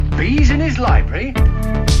Bees in his library?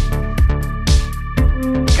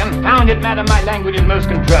 Confound it, madam, my language is most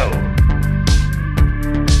controlled.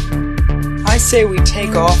 I say we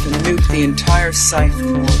take off and nuke the entire site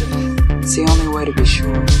from orbit. It's the only way to be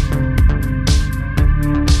sure.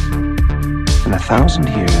 When 1,000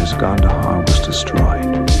 years Gondahar was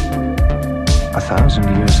destroyed,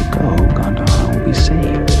 1,000 years ago Gondahar will be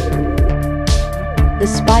saved. The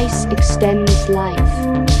spice extends life.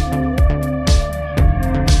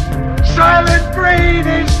 Silent breed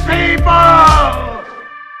is people!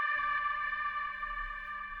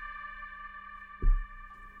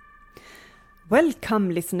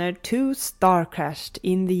 Welcome, listener, to Star Crashed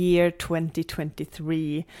in the year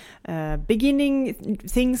 2023. Beginning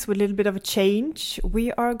things with a little bit of a change.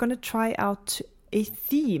 We are going to try out a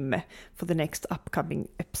theme for the next upcoming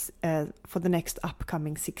 6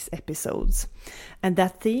 episodes, and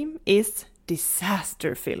that theme is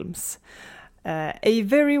disaster films. A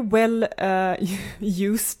very well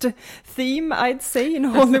used theme, I'd say, in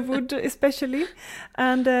Hollywood especially,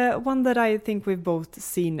 and one that I think we've both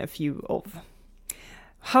seen a few of.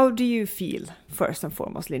 How do you feel, first and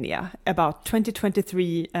foremost, Linnea, about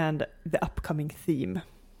 2023 and the upcoming theme?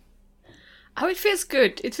 Oh, it feels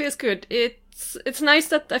good. It feels good. It's nice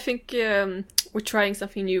that I think we're trying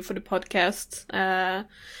something new for the podcast.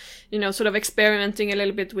 Sort of experimenting a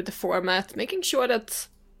little bit with the format, making sure that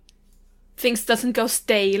things doesn't go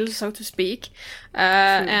stale, so to speak.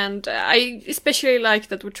 And I especially like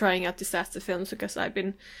that we're trying out disaster films because I've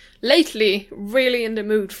been lately really in the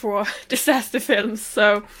mood for disaster films.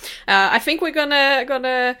 So I think we're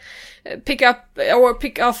gonna pick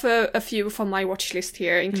off a few from my watch list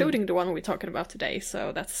here, including the one we're talking about today.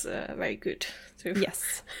 So that's very good to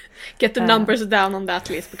get the numbers down on that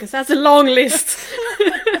list, because that's a long list.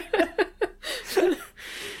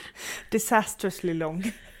 Disastrously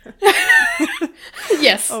long.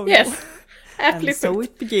 Yes, oh, yes. No. And so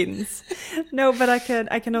it begins. No, but I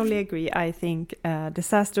can only agree. I think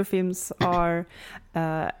disaster films are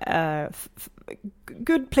a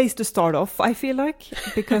good place to start off, I feel like,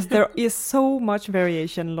 because there is so much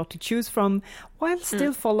variation, a lot to choose from, while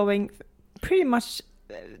still following pretty much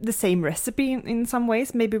the same recipe in some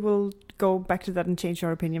ways. Maybe we'll go back to that and change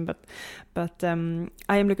our opinion, but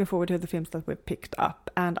I am looking forward to the films that we've picked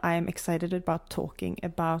up, and I am excited about talking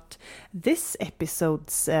about this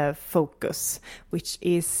episode's focus, which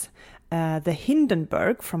is The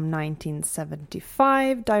Hindenburg from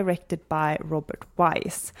 1975, directed by Robert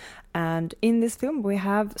Wise. And in this film we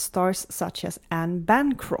have stars such as Anne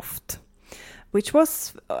Bancroft, which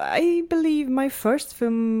was, I believe, my first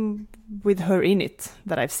film with her in it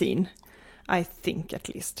that I've seen. I think,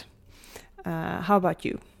 at least. How about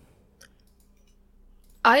you?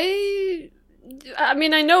 I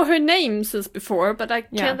mean, I know her name since before, but I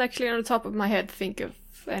can't actually on the top of my head think of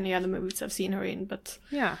any other movies I've seen her in. But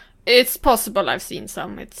it's possible I've seen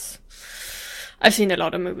some. I've seen a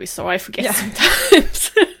lot of movies, so I forget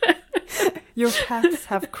sometimes. Your paths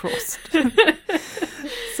have crossed.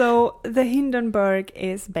 So, The Hindenburg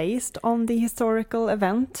is based on the historical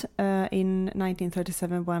event in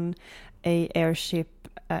 1937 when a airship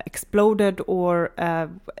exploded, or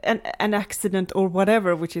an accident or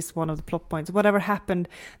whatever, which is one of the plot points. Whatever happened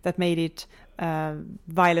that made it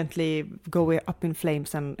violently go up in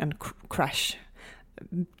flames and crash.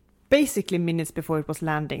 Basically minutes before it was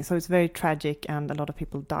landing. So it's very tragic and a lot of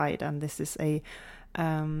people died. And this is a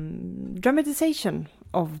dramatization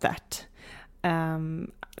of that.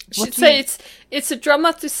 Should say it's a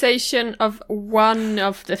dramatization of one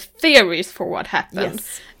of the theories for what happened.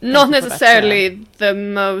 Yes. Not necessarily the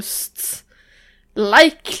most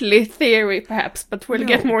likely theory, perhaps, but we'll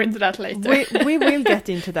get more into that later. We will get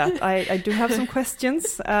into that. I do have some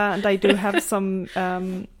questions, and I do have some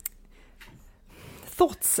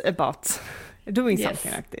thoughts about doing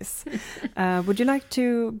something like this. Would you like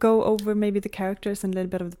to go over maybe the characters and a little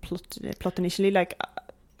bit of the plot initially, like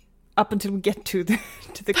up until we get to the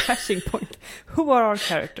crashing point? Who are our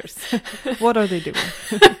characters? What are they doing?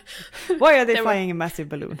 Why are they flying a massive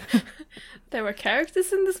balloon? There were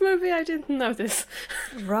characters in this movie? I didn't notice.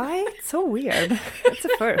 Right? So weird. It's a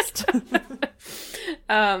first.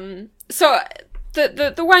 So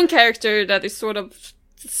the one character that is sort of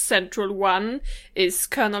central one is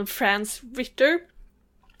Colonel Franz Ritter.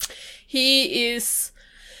 He is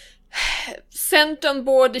sent on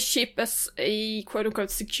board the ship as a quote-unquote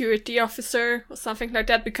security officer or something like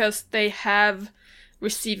that, because they have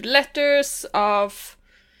received letters of,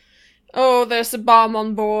 there's a bomb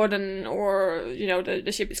on board, or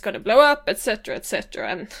the ship is going to blow up, etc., etc.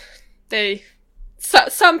 And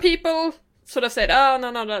some people sort of said, oh,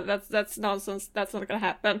 no, that's nonsense, that's not gonna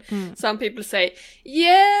happen. Some people say,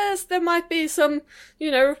 yes, there might be some,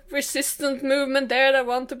 resistant movement there that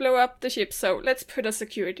want to blow up the ship, so let's put a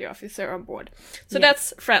security officer on board. So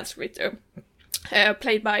that's Franz Ritter,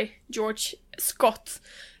 played by George Scott.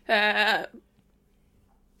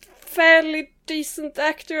 Fairly decent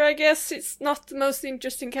actor, I guess. It's not the most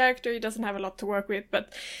interesting character, he doesn't have a lot to work with,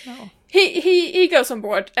 but he goes on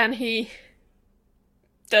board, and he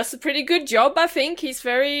does a pretty good job, I think. He's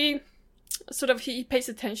very he pays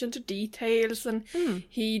attention to details, and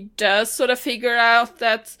he does sort of figure out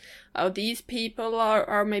that, these people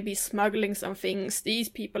are maybe smuggling some things, these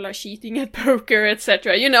people are cheating at poker,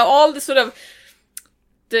 etc. All the sort of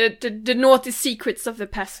the naughty secrets of the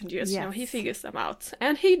passengers. Yes. He figures them out,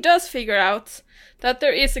 and he does figure out that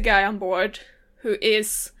there is a guy on board who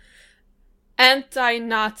is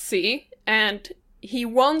anti-Nazi, and he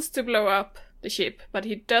wants to blow up the ship, but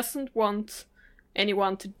he doesn't want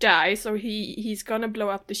anyone to die, so he's gonna blow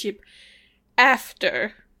up the ship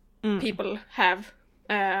after people have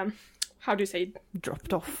how do you say,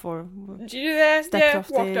 dropped off or stepped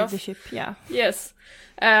off walked off the ship. Yeah. Yes.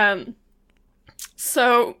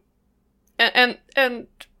 So and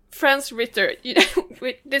Franz Ritter,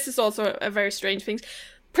 this is also a very strange thing.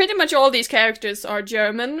 Pretty much all these characters are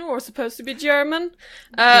German or supposed to be German.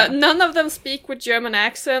 None of them speak with German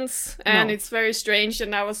accents, and it's very strange.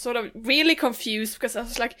 And I was sort of really confused because I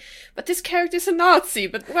was like, "But this character is a Nazi,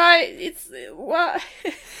 but why?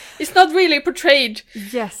 It's not really portrayed."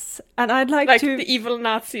 Yes, and I'd like to the evil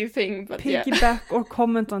Nazi thing, but piggyback or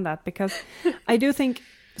comment on that, because I do think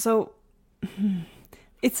so.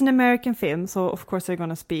 It's an American film, so of course they're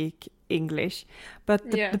gonna speak English,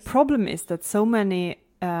 but the problem is that so many.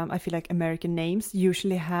 I feel like American names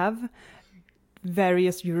usually have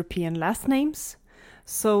various European last names.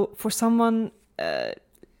 So for someone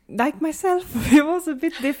like myself, it was a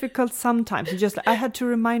bit difficult sometimes. I had to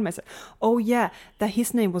remind myself, that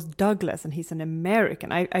his name was Douglas and he's an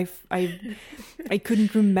American. I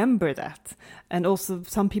couldn't remember that. And also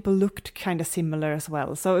some people looked kind of similar as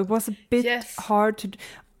well. So it was a bit hard to...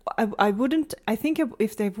 I think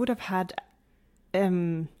if they would have had...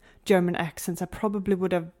 German accents, I probably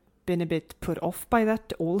would have been a bit put off by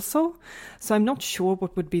that also. So I'm not sure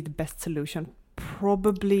what would be the best solution.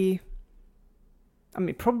 Probably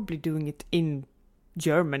doing it in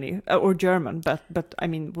Germany or German, but I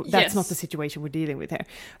mean, that's not the situation we're dealing with here.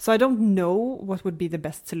 So I don't know what would be the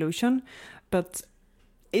best solution, but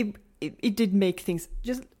it did make things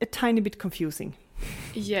just a tiny bit confusing.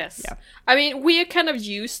 Yes. Yeah. I mean, we are kind of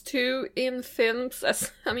used to in films,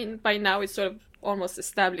 by now it's sort of almost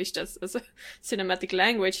established as a cinematic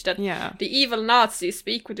language that the evil Nazis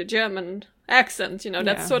speak with a German accent.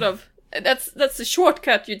 That's sort of that's a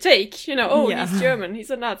shortcut you take. He's German, he's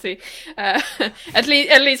a Nazi. At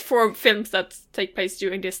least for films that take place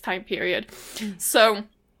during this time period. So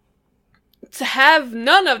to have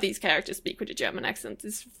none of these characters speak with a German accent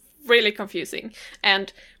is really confusing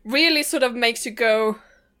and really sort of makes you go,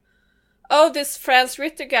 this Franz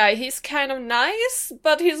Ritter guy, he's kind of nice,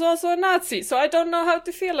 but he's also a Nazi, so I don't know how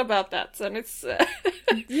to feel about that, and it's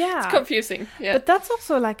it's confusing. Yeah. But that's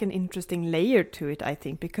also like an interesting layer to it, I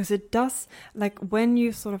think, because it does, like, when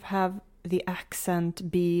you sort of have the accent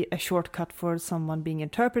be a shortcut for someone being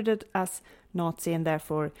interpreted as Nazi and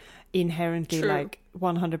therefore inherently like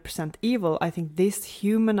 100% evil, I think this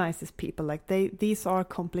humanizes people. Like these are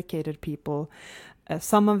complicated people.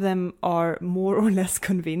 Some of them are more or less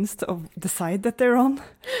convinced of the side that they're on,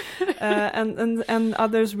 and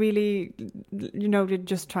others really, they're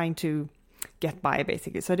just trying to get by,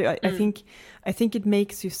 basically. So I think it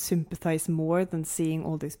makes you sympathize more than seeing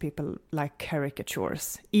all these people like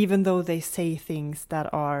caricatures, even though they say things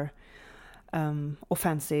that are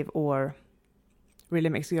offensive or really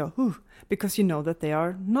makes you go, ooh, because you know that they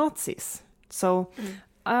are Nazis. So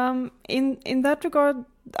in that regard,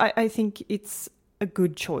 I think it's a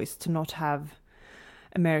good choice to not have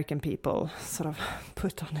American people sort of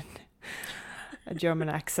put on a German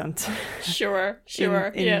accent. Sure.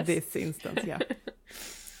 In this instance, yeah.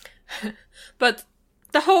 But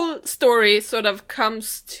the whole story sort of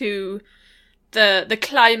comes to the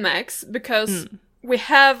climax because we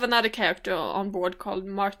have another character on board called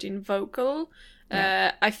Martin Vogel.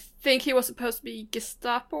 Yeah. I think he was supposed to be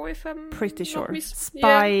Gestapo, if I'm pretty sure.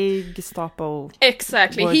 Spy, Gestapo.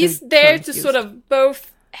 Exactly. He's there to sort of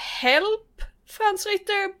both help Franz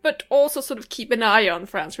Ritter, but also sort of keep an eye on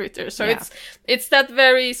Franz Ritter. So it's that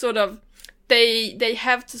very sort of they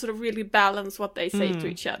have to sort of really balance what they say to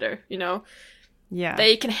each other. Yeah.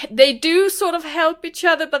 They do sort of help each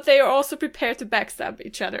other, but they are also prepared to backstab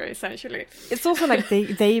each other, essentially. It's also like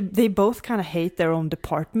they both kind of hate their own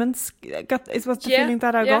departments. It was the feeling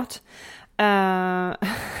that I got. And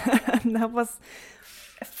that was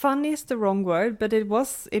funny is the wrong word, but it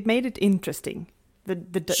made it interesting.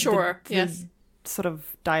 The sort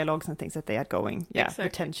of dialogues and things that they had going. Yeah, exactly, the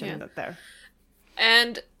tension that there.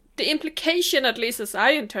 And the implication, at least as I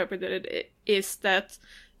interpreted it, is that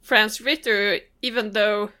Franz Ritter, even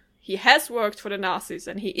though he has worked for the Nazis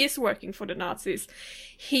and he is working for the Nazis,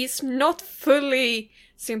 he's not fully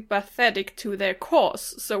sympathetic to their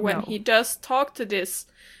cause. So when he does talk to this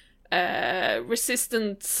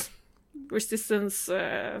resistance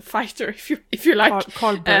fighter, if you like,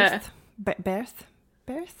 Karl Barth. Boerth?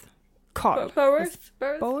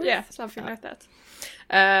 Yeah, something like that.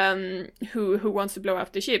 Who wants to blow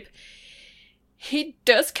up the ship? He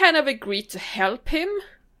does kind of agree to help him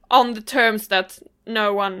on the terms that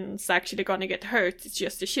no one's actually gonna get hurt. It's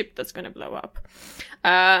just the ship that's gonna blow up.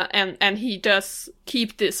 And he does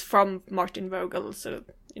keep this from Martin Vogel, so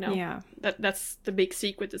that's the big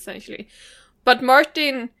secret essentially. But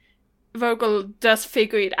Martin Vogel does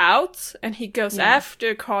figure it out, and he goes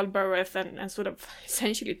after Karl Boerth and sort of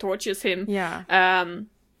essentially tortures him.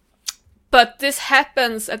 But this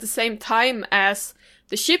happens at the same time as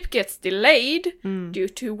the ship gets delayed due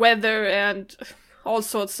to weather and all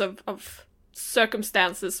sorts of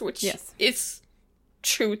circumstances, which is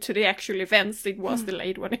true to the actual events. It was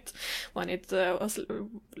delayed when it was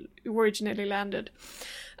originally landed.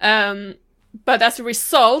 But as a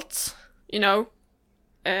result,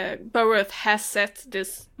 Boerth has set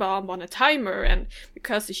this bomb on a timer, and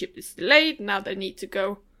because the ship is delayed, now they need to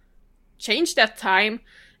go change that time.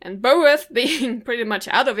 And Boerth, being pretty much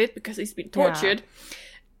out of it because he's been tortured,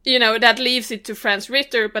 that leaves it to Franz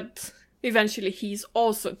Ritter, but eventually he's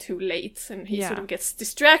also too late, and he sort of gets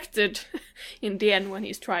distracted in the end when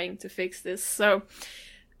he's trying to fix this. So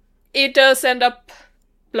it does end up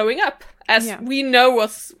blowing up, as we know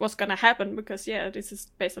what's going to happen, because this is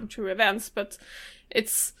based on true events, but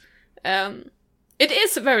it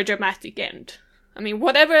is a very dramatic end. I mean,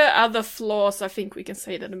 whatever other flaws I think we can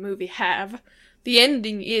say that the movie have, the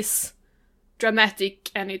ending is dramatic,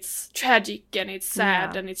 and it's tragic, and it's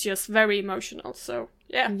sad, and it's just very emotional. So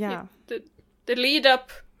the lead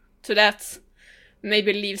up to that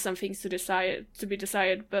maybe leaves some things to be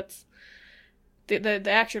desired, but the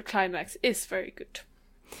actual climax is very good.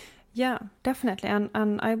 Yeah, definitely.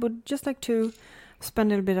 And I would just like to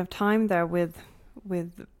spend a little bit of time there with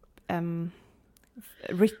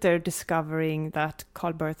Ritter discovering that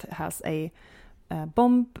Karl Barth has a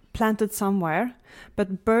bomb planted somewhere,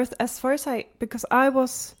 but Barth, as far as I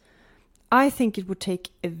think it would take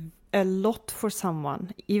a lot for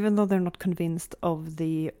someone, even though they're not convinced of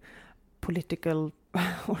the political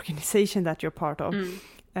organization that you're part of,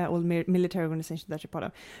 or military organization that you're part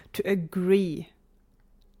of, to agree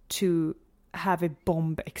to have a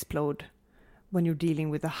bomb explode when you're dealing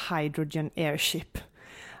with a hydrogen airship.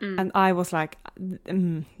 And I was like,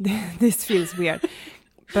 this feels weird.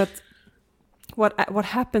 But what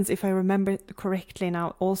happens, if I remember correctly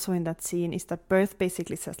now, also in that scene, is that Barth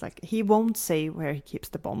basically says, like, he won't say where he keeps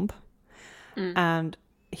the bomb, and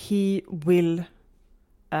he will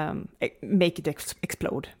make it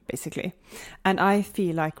explode, basically. And I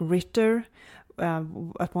feel like Ritter,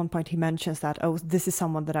 at one point he mentions that, this is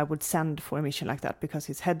someone that I would send for a mission like that because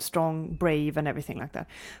he's headstrong, brave, and everything like that.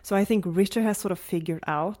 So I think Ritter has sort of figured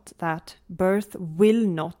out that Barth will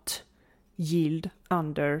not yield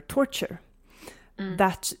under torture.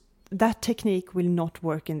 That technique will not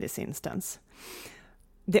work in this instance.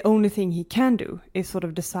 The only thing he can do is sort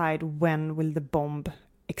of decide when will the bomb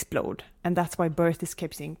explode. And that's why Barth is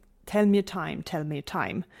kept saying, tell me a time.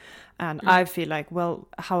 And I feel like, well,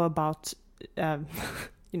 how about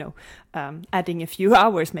adding a few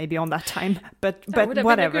hours maybe on that time, but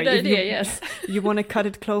whatever. Been a good idea, yes. You want to cut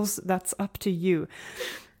it close, that's up to you.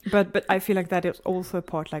 But I feel like that is also a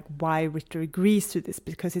part, like, why Ritter agrees to this,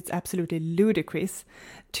 because it's absolutely ludicrous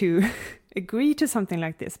to agree to something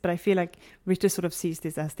like this. But I feel like Ritter sort of sees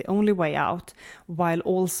this as the only way out, while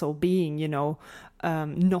also being,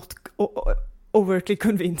 not overtly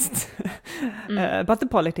convinced about the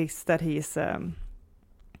politics that he is,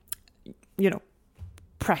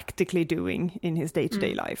 practically doing in his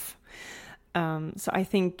day-to-day life. So I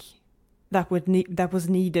think that was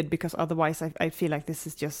needed, because otherwise I feel like this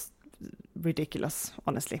is just ridiculous,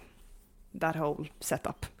 honestly, that whole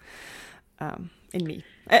setup, in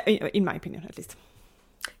my opinion, at least.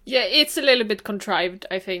 Yeah, it's a little bit contrived,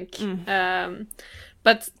 I think.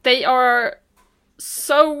 But they are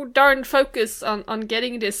so darn focused on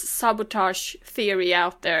getting this sabotage theory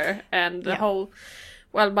out there, and the whole,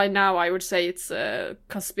 well, by now I would say it's a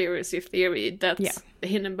conspiracy theory that the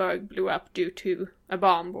Hindenburg blew up due to a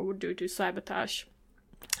bomb or due to sabotage.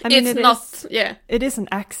 I mean, it is an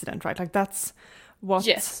accident, right? Like, that's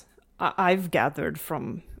what I've gathered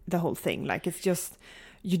from the whole thing. Like, it's just,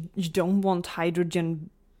 you don't want hydrogen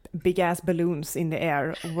big ass balloons in the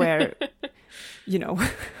air where you know,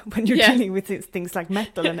 when you're dealing with things like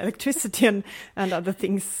metal and electricity and other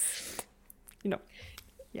things, you know.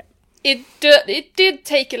 It did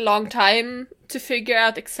take a long time to figure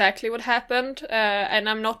out exactly what happened, and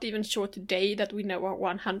I'm not even sure today that we know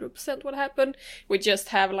 100% what happened. We just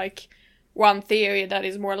have like one theory that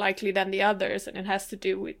is more likely than the others, and it has to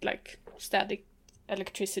do with like static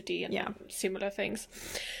electricity and similar things.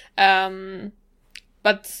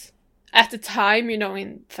 But at the time, you know,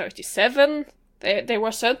 in 1937, there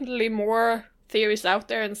were certainly more theories out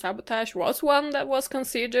there, and sabotage was one that was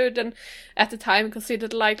considered, and at the time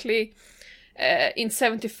considered likely. In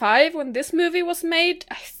 1975, when this movie was made,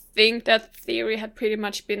 I think that theory had pretty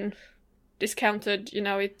much been discounted. You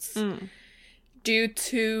know, it's due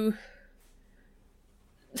to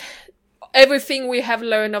everything we have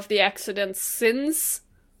learned of the accident since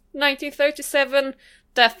 1937.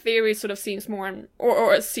 That theory sort of seems more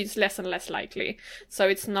or seems less and less likely. So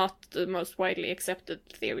it's not the most widely accepted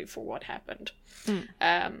theory for what happened.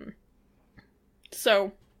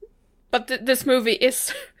 But this movie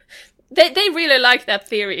is... They really liked that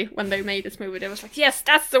theory when they made this movie. They was like, yes,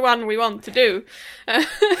 that's the one we want to do.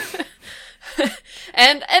 And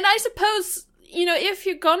I suppose, you know, if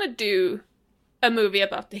you're gonna do a movie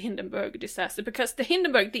about the Hindenburg disaster, because the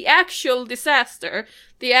Hindenburg, the actual disaster,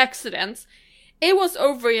 the accidents, it was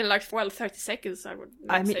over in like 30 seconds.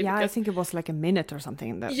 I say, I think it was like a minute or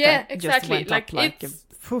something. That exactly. Just went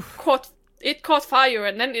up, it caught fire,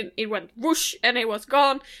 and then it went whoosh, and it was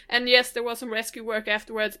gone. And yes, there was some rescue work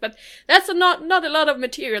afterwards, but that's not a lot of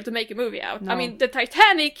material to make a movie out. No. I mean,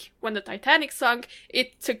 when the Titanic sunk,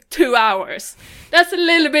 it took 2 hours. That's a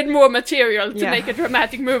little bit more material to make a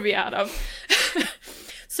dramatic movie out of.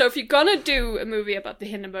 So if you're gonna do a movie about the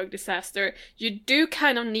Hindenburg disaster, you do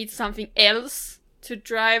kind of need something else to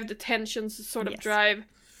drive the tensions, to sort of drive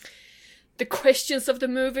the questions of the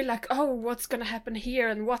movie, like, oh, what's gonna happen here,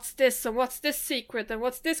 and what's this secret, and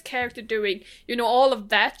what's this character doing? You know, all of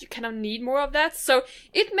that, you kind of need more of that. So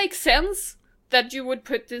it makes sense that you would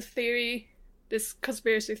put this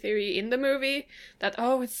conspiracy theory in the movie, that,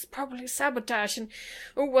 oh, it's probably sabotage, and,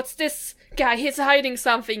 oh, what's this guy, he's hiding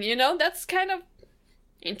something, you know? That's kind of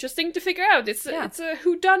interesting to figure out. It's a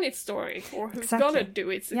whodunit story, or who's gonna do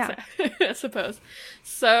it, I suppose.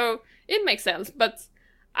 So it makes sense, but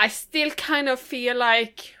I still kind of feel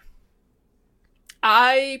like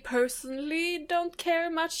I personally don't care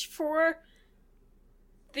much for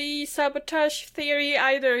the sabotage theory,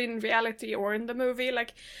 either in reality or in the movie.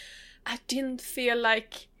 Like, I didn't feel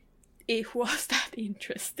like it was that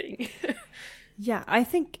interesting. Yeah, I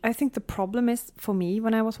think the problem is, for me,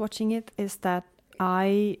 when I was watching it, is that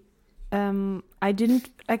I didn't,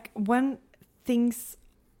 like, when things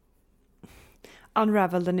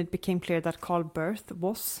unraveled and it became clear that Carl Berth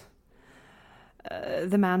was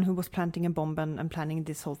the man who was planting a bomb and planning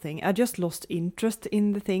this whole thing, I just lost interest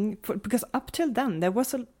in the thing, because up till then there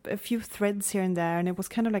was a few threads here and there, and it was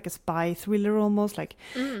kind of like a spy thriller almost, like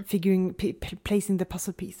figuring, placing the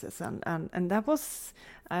puzzle pieces, and that was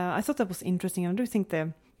I thought that was interesting. I do think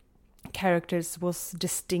the characters was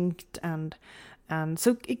distinct, and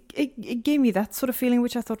so it gave me that sort of feeling,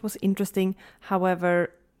 which I thought was interesting.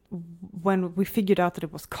 However, when we figured out that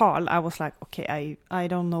it was Carl, I was like, okay, I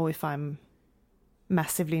don't know if I'm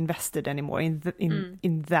massively invested anymore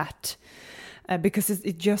in that, because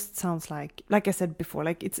it just sounds like I said before,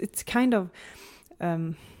 like it's kind of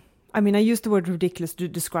I mean, I used the word ridiculous to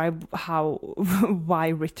describe why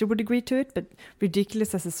Ritter would agree to it, but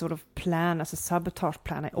ridiculous as a sort of plan, as a sabotage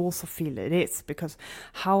plan, I also feel it is, because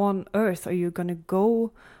how on earth are you going to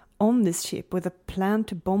go on this ship with a plan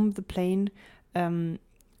to bomb the plane,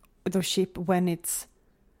 the ship, when it's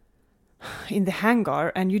in the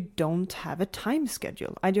hangar and you don't have a time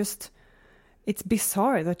schedule? It's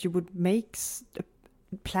bizarre that you would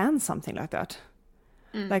plan something like that.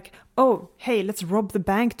 Like, oh, hey, let's rob the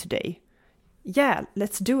bank today. Yeah,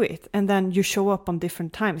 let's do it. And then you show up on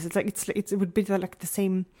different times. It's like it would be like the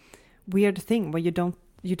same weird thing where you don't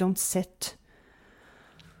set.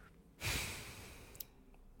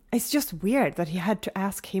 It's just weird that he had to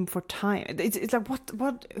ask him for time. It's like,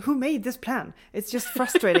 what? Who made this plan? It's just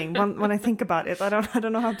frustrating when I think about it. I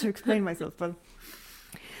don't know how to explain myself, but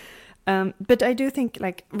But I do think,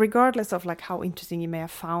 like, regardless of like how interesting you may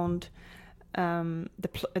have found the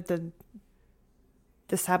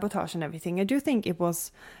sabotage and everything, I do think it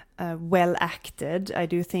was well acted. I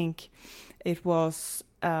do think it was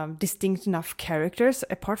distinct enough characters,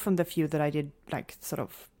 apart from the few that I did like sort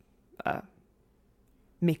of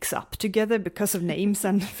mix up together because of names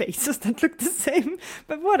and faces that look the same.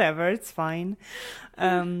 But whatever, it's fine.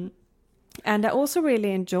 And I also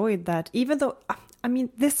really enjoyed that, even though, I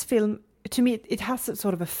mean, this film, to me, it has a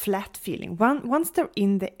sort of a flat feeling. Once they're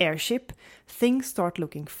in the airship, things start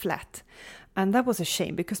looking flat. And that was a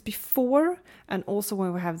shame, because before, and also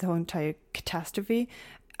when we have the whole entire catastrophe,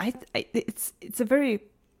 it's a very,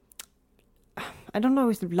 I don't know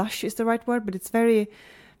if lush is the right word, but it's very,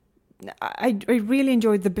 I really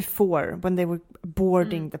enjoyed the before, when they were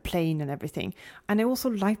boarding the plane and everything. And I also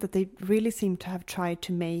like that they really seem to have tried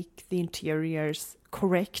to make the interiors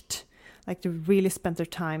correct. Like, they really spent their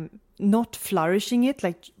time not flourishing it,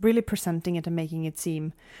 like really presenting it and making it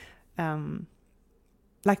seem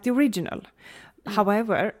like the original.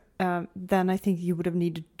 However, then I think you would have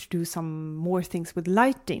needed to do some more things with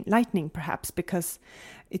lightning perhaps, because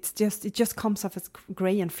it just comes off as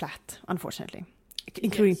grey and flat, unfortunately,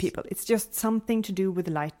 including people. It's just something to do with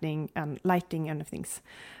the lighting and things,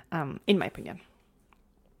 in my opinion.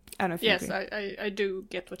 I don't know if you agree. I do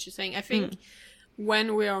get what you're saying. I think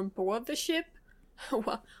when we are on board the ship,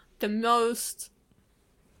 well, the most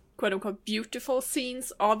quote-unquote beautiful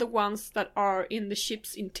scenes are the ones that are in the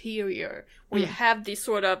ship's interior, where you have these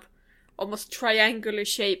sort of almost triangular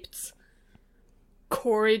shaped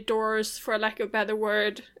corridors, for lack of a better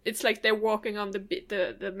word. It's like they're walking on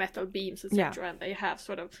the metal beams, etc., and they have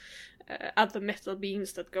sort of other metal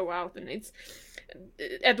beams that go out, and it's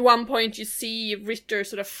at one point you see Ritter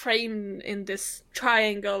sort of framed in this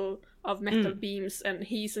triangle of metal beams, and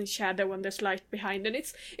he's in shadow and there's light behind, and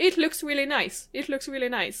it looks really nice. It looks really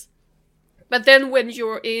nice. But then when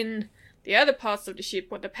you're in the other parts of the ship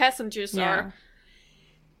where the passengers are,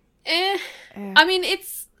 I mean,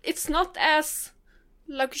 it's not as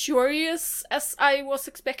luxurious as I was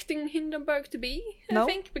expecting Hindenburg to be. I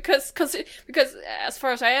think because as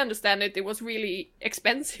far as I understand it, it was really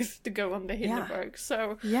expensive to go on the Hindenburg.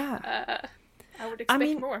 So I would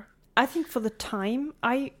expect more. I think for the time,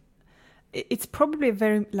 it's probably a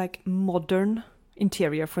very like modern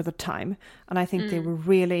interior for the time, and I think they were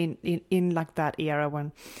really in like that era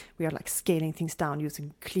when we are like scaling things down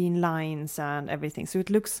using clean lines and everything. So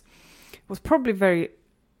it was probably very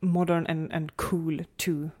modern and cool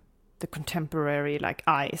to the contemporary like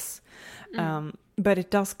eyes, but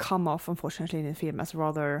it does come off, unfortunately, in the film as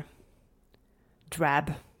rather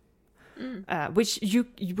drab, which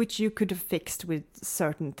you could have fixed with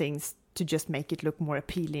certain things to just make it look more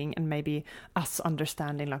appealing, and maybe us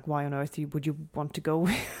understanding like why on earth would you want to go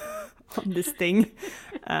on this thing,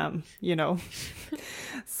 you know.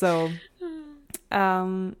 So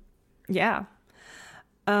then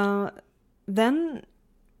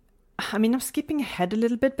I mean, I'm skipping ahead a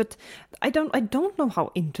little bit, but I don't know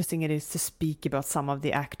how interesting it is to speak about some of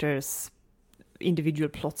the actors' individual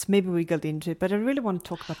plots. Maybe we got into it, but I really want to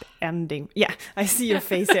talk about the ending. Yeah, I see your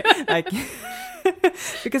face here, like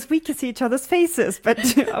because we can see each other's faces,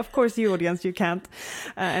 but of course, you audience, you can't.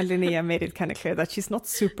 And Linnea made it kind of clear that she's not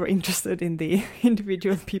super interested in the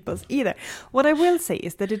individual peoples either. What I will say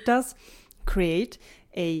is that it does create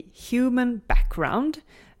a human background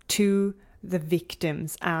to the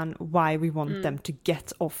victims and why we want them to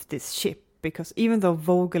get off this ship. Because even though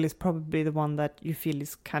Vogel is probably the one that you feel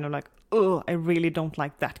is kind of like, oh, I really don't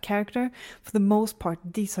like that character, for the most part,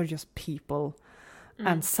 these are just people.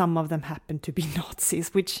 And some of them happen to be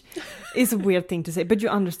Nazis, which is a weird thing to say, but you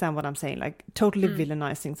understand what I'm saying. Like, totally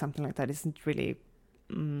villainizing something like that isn't really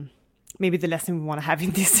maybe the lesson we want to have in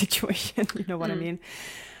this situation. You know what I mean?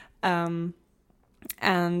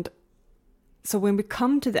 And so when we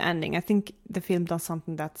come to the ending, I think the film does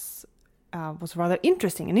something that's was rather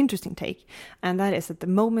interesting, an interesting take. And that is at the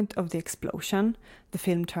moment of the explosion, the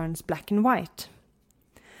film turns black and white.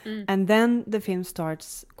 And then the film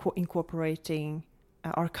starts incorporating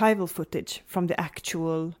archival footage from the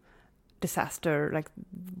actual disaster, like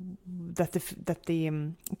that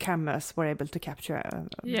the cameras were able to capture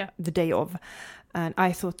the day of. And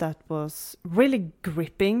I thought that was really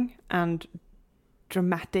gripping and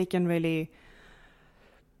dramatic, and really,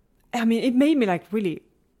 I mean, it made me like really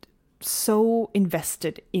so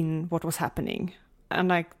invested in what was happening, and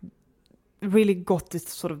like really got this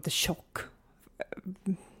sort of the shock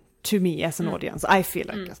to me as an audience. I feel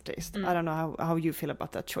like at least. I don't know how you feel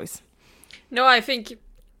about that choice. No, I think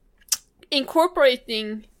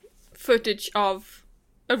incorporating footage of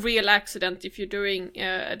a real accident, if you're doing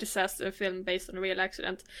a disaster film based on a real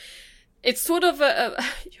accident, it's sort of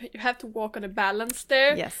you have to walk on a balance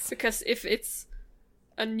there. Yes. Because if it's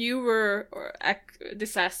a newer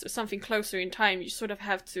disaster, something closer in time, you sort of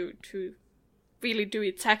have to really do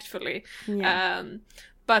it tactfully. Yeah.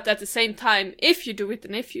 But at the same time, if you do it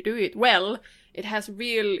and if you do it well, it has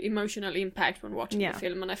real emotional impact when watching the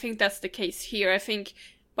film. And I think that's the case here. I think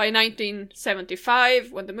by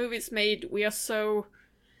 1975, when the movie's made, we are so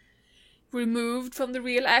removed from the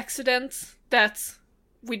real accident that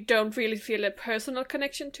we don't really feel a personal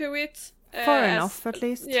connection to it. Far enough, at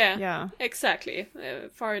least. Yeah. Exactly.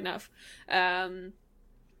 Far enough.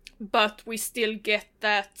 But we still get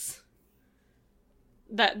that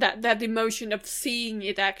emotion of seeing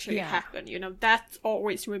it actually happen. You know, that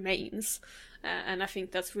always remains. And I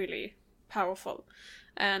think that's really powerful.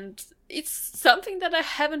 And it's something that I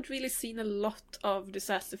haven't really seen a lot of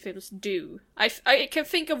disaster films do. I can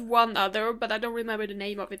think of one other, but I don't remember the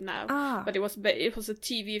name of it now. But it was a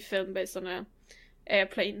TV film based on a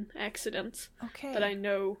airplane accident that I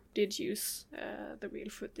know did use the real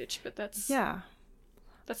footage. But that's the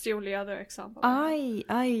only other example.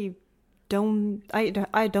 I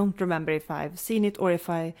don't remember if I've seen it or if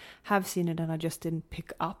I have seen it and I just didn't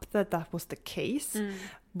pick up that was the case.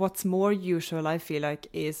 What's more usual, I feel like,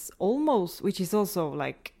 is almost, which is also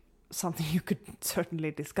like something you could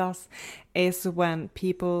certainly discuss, is when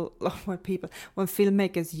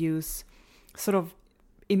filmmakers use sort of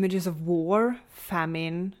images of war,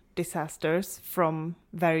 famine, disasters from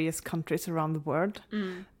various countries around the world,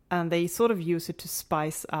 and they sort of use it to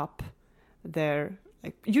spice up their,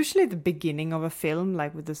 like, usually the beginning of a film,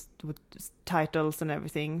 like with titles and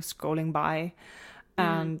everything scrolling by,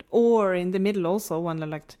 and or in the middle also when they're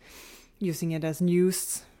like using it as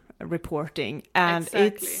news reporting, and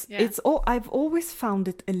I've always found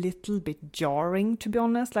it a little bit jarring, to be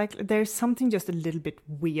honest. Like, there's something just a little bit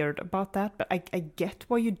weird about that, but I get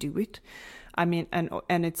why you do it. I mean,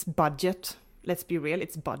 and it's budget. Let's be real,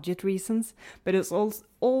 it's budget reasons, but it's also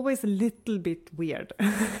always a little bit weird.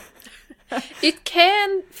 It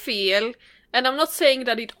can feel, and I'm not saying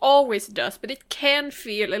that it always does, but it can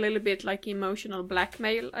feel a little bit like emotional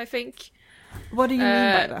blackmail, I think. What do you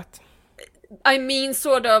mean by that? I mean,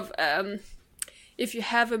 sort of, if you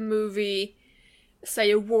have a movie,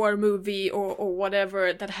 say a war movie or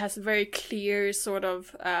whatever, that has a very clear sort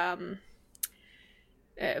of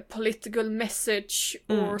political message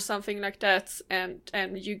or something like that, and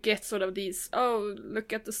you get sort of these, oh,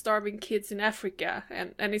 look at the starving kids in Africa,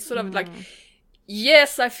 and it's sort of like,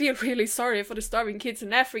 yes, I feel really sorry for the starving kids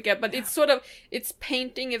in Africa, but it's sort of, it's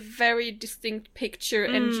painting a very distinct picture,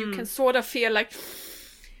 and you can sort of feel like,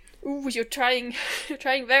 ooh, you're trying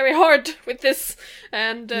very hard with this,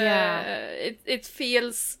 and it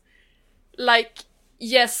feels like,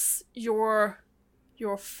 yes, your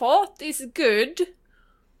thought is good,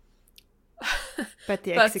 but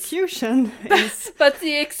the execution is... But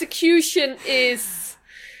the execution is...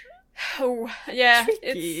 Oh, yeah.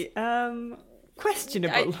 Tricky.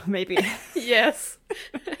 Questionable, maybe. Yes.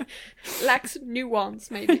 Lacks nuance,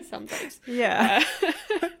 maybe, sometimes. Yeah.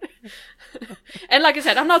 And like I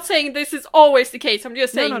said, I'm not saying this is always the case. I'm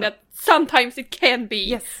just saying that sometimes it can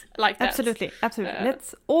be like that. Absolutely.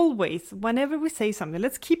 Let's always, whenever we say something,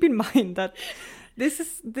 let's keep in mind that this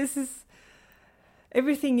is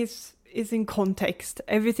everything is in context.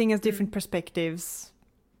 Everything has different perspectives.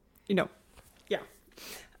 You know. Yeah.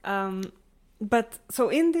 But so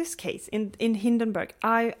in this case, in Hindenburg,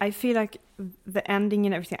 I feel like the ending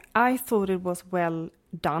and everything, I thought it was well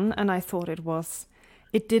done, and I thought it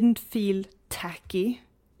didn't feel tacky.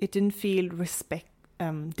 It didn't feel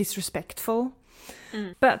disrespectful.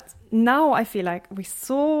 But now I feel like we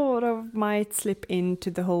sort of might slip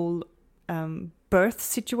into the whole birth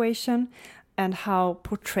situation, and how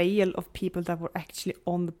portrayal of people that were actually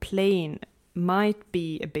on the plane might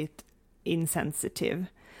be a bit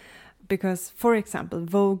insensitive. Because, for example,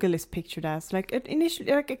 Vogel is pictured as like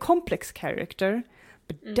initially like a complex character,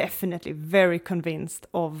 but definitely very convinced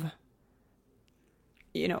of,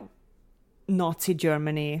 you know, Nazi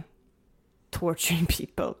Germany torturing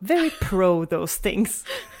people. Very pro those things.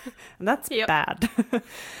 And that's bad.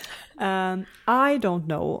 I don't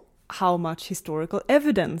know how much historical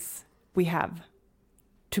evidence we have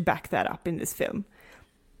to back that up in this film.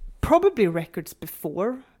 Probably records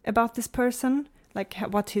before about this person, like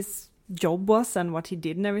what his job was and what he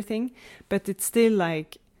did and everything, but it's still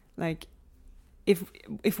like if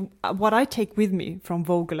what I take with me from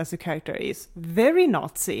Vogel as a character is very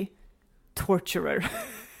Nazi torturer,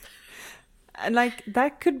 and like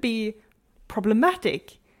that could be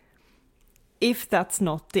problematic if that's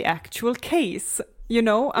not the actual case, You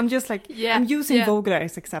know, I'm just like, Yeah, I'm using yeah. Vogler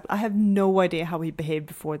as example. I have no idea how he behaved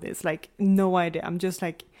before this. Like, no idea. I'm just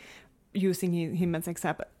like using him as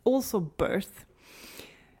example. Also, Birth.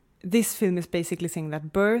 This film is basically saying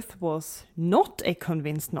that Birth was not a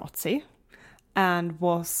convinced Nazi and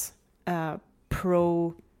was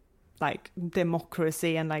pro like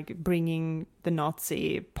democracy and like bringing the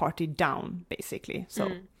Nazi party down, basically. So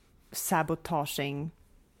sabotaging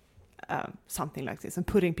something like this and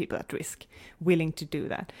putting people at risk, willing to do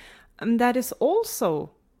that. And that is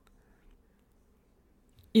also,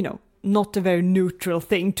 you know, not a very neutral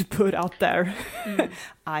thing to put out there.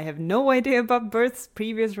 I have no idea about Birth's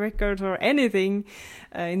previous records or anything.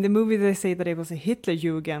 In the movie, they say that it was a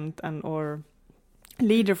Hitlerjugend or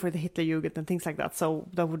leader for the Hitlerjugend and things like that. So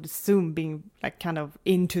that would assume being like kind of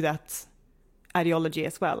into that ideology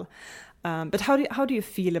as well. But how do you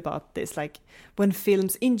feel about this? Like when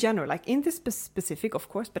films in general, like in this specific, of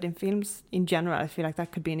course, but in films in general, I feel like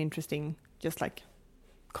that could be an interesting, just like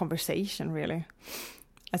conversation, really,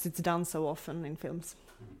 as it's done so often in films.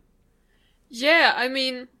 Yeah, I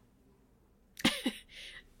mean,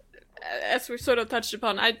 as we sort of touched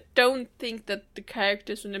upon, I don't think that the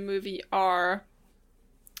characters in the movie are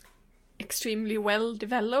extremely well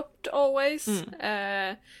developed always.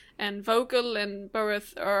 And Vogel and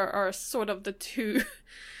Birth are sort of the two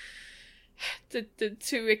the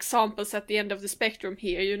two examples at the end of the spectrum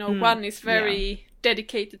here. You know, one is very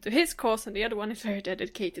dedicated to his cause and the other one is very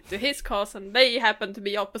dedicated to his cause, and they happen to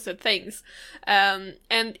be opposite things.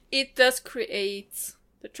 And it does create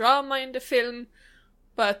the drama in the film,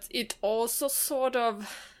 but it also sort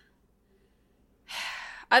of,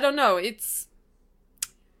 I don't know, it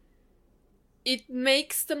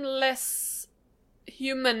makes them less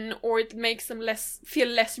human, or it makes them feel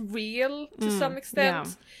less real to some extent.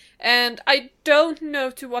 Yeah. And I don't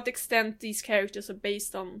know to what extent these characters are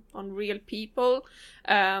based on real people.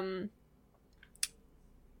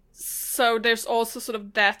 So there's also sort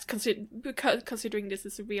of that, considering this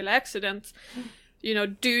is a real accident, you know,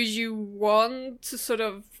 do you want to sort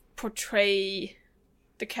of portray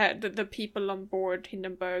the people on board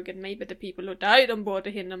Hindenburg and maybe the people who died on board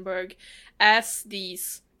the Hindenburg as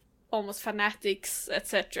these almost fanatics,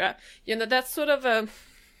 etc. You know, that's sort of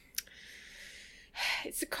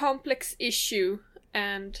it's a complex issue,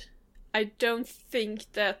 and I don't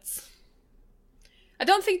think the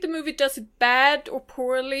movie does it bad or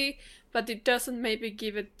poorly, but it doesn't maybe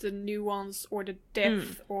give it the nuance or the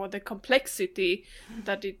depth or the complexity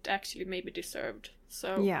that it actually maybe deserved.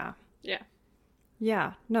 So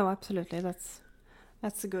yeah, no, absolutely,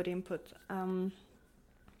 that's a good input.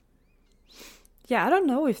 Yeah, I don't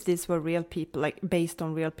know if these were real people, like based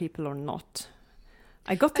on real people or not.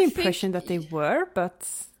 I got the impression that they were,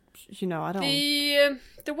 but you know, I don't.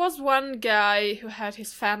 There was one guy who had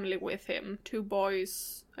his family with him, 2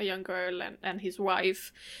 boys, a young girl, and his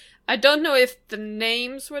wife. I don't know if the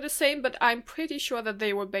names were the same, but I'm pretty sure that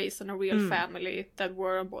they were based on a real family that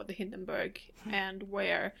were on board the Hindenburg, and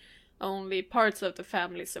where only parts of the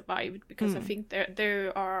family survived, because I think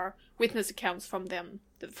there are witness accounts from them,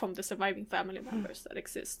 from the surviving family members that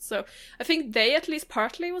exist. So I think they at least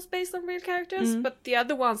partly was based on real characters, but the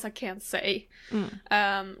other ones I can't say.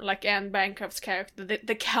 Like Anne Bancroft's character,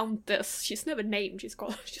 the Countess, she's never named, she's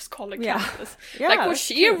just called a Countess. Yeah, like, was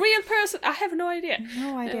she a real person? I have no idea.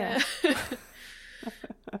 No idea.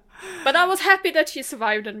 But I was happy that she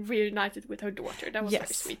survived and reunited with her daughter. That was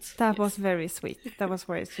very sweet. That was very sweet. That was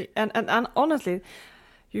very sweet. And honestly,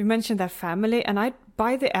 you mentioned that family, and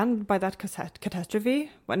by the end, by that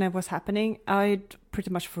catastrophe, when it was happening, I'd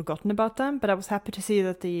pretty much forgotten about them, but I was happy to see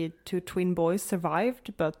that the 2 twin boys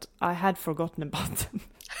survived, but I had forgotten about them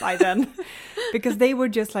by then. Because they were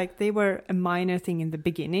just like, they were a minor thing in the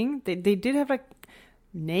beginning. They did have like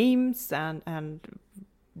names, and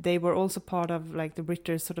they were also part of like the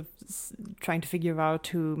Ritters sort of trying to figure out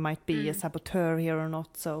who might be a saboteur here or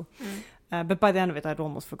not. So, but by the end of it, I'd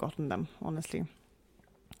almost forgotten them, honestly.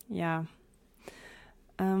 Yeah.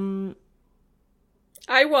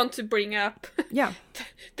 I want to bring up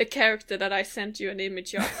the character that I sent you an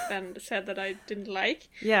image of and said that I didn't like.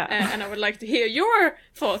 Yeah. And I would like to hear your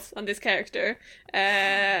thoughts on this character.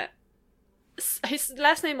 His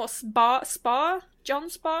last name was Spar?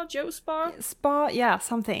 John Spar? Joe Spar? Spar, yeah,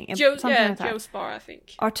 something. Joe Joe Spar, I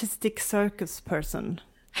think. Artistic circus person.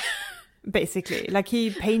 Basically. Like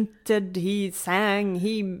he painted, he sang,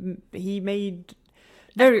 he made...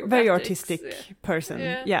 Very artistic person,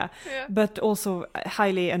 yeah. But also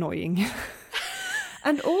highly annoying.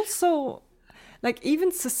 And also, like,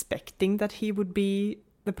 even suspecting that he would be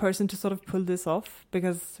the person to sort of pull this off,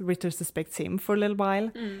 because Ritter suspects him for a little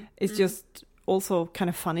while, is just also kind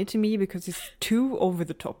of funny to me because it's too over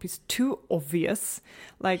the top. It's too obvious.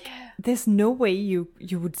 Like, there's no way you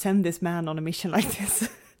would send this man on a mission like this.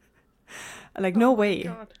 Like, no way.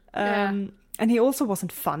 God. And he also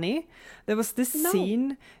wasn't funny. There was this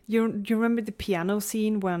scene. You remember the piano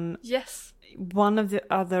scene when Yes. one of the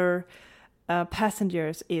other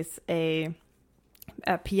passengers is a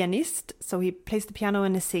pianist. So he plays the piano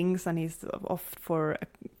and he sings, and he's off for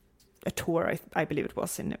a tour, I believe it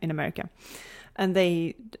was, in America. And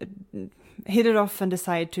they hit it off and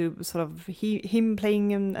decide to sort of him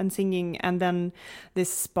playing and singing, and then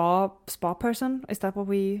this spa person, is that what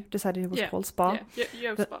we decided it was called? Spa?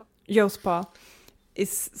 Yeah, Spa. Yo Spa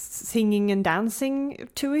is singing and dancing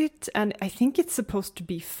to it, and I think it's supposed to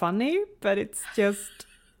be funny, but it's just,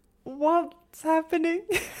 what's happening?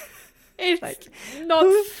 It's Like, not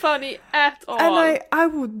funny at all. and I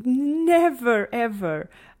would never ever,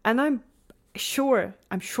 and I'm sure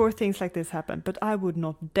things like this happen, but I would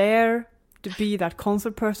not dare to be that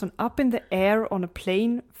concert person up in the air on a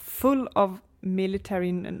plane full of military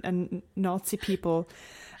and Nazi people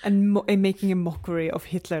and making a mockery of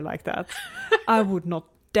Hitler like that. I would not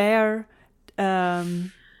dare to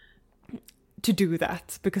do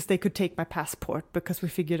that, because they could take my passport, because we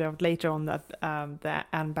figured out later on that the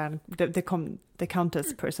Anne the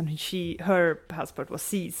Countess person, her passport was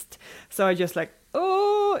seized. So I just like,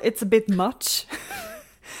 oh, it's a bit much.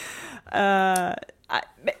 I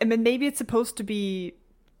mean, maybe it's supposed to be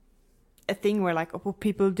a thing where like, oh,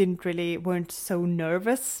 people weren't so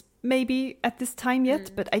nervous maybe at this time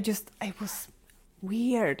yet, but it was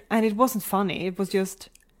weird, and it wasn't funny. It was just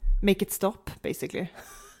make it stop, basically.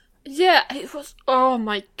 Yeah, it was, oh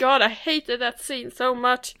my god, I hated that scene so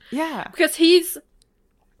much. Yeah. Because he's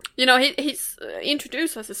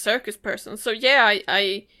introduced as a circus person, so yeah,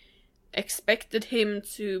 I expected him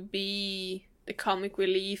to be the comic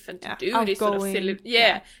relief and to do this sort of silly...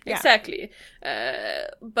 Yeah, exactly.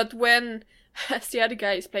 But when, as the other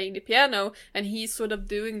guy is playing the piano, and he's sort of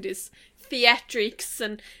doing this theatrics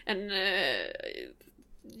and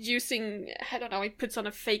using, I don't know, he puts on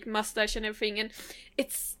a fake mustache and everything, and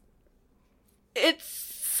it's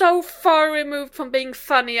so far removed from being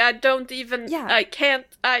funny. I don't even,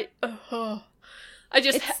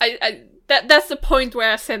 that's the point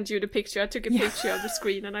where I sent you the picture. I took a picture of the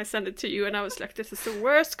screen and I sent it to you, and I was like, this is the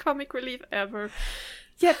worst comic relief ever.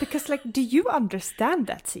 Yeah, because like, do you understand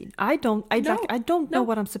that scene? I don't know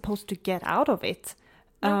what I'm supposed to get out of it.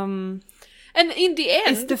 No. And in the end,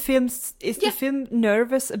 is the film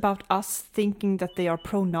nervous about us thinking that they are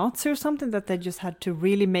pro-Nazi or something, that they just had to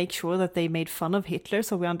really make sure that they made fun of Hitler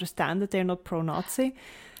so we understand that they're not pro-Nazi?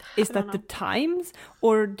 Is that the times,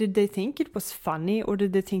 or did they think it was funny, or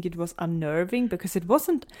did they think it was unnerving? Because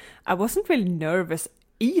I wasn't really nervous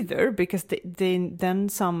either, because then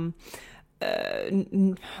some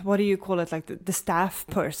what do you call it, like the staff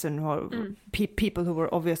person, or people who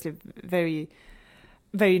were obviously very,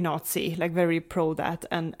 very Nazi, like very pro that,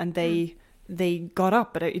 and they got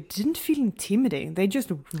up, but it didn't feel intimidating. They just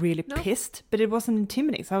looked really pissed, but it wasn't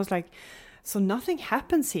intimidating. So I was like, so nothing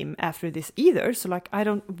happens to him after this either. So like,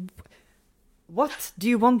 what do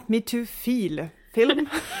you want me to feel? Film?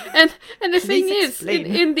 and the thing is,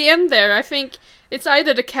 in the end there, I think it's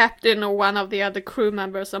either the captain or one of the other crew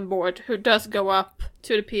members on board who does go up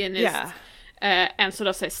to the pianist and sort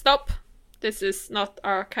of say, stop, this is not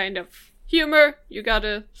our kind of humor, you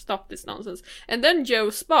gotta stop this nonsense. And then Joe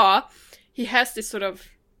Spa, he has this sort of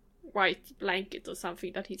white blanket or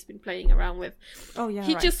something that he's been playing around with. Oh yeah,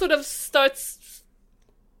 he just sort of starts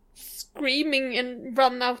screaming and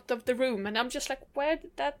run out of the room, and I'm just like, where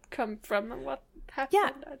did that come from and what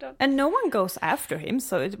happened? I don't... And no one goes after him,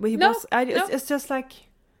 so it's just like...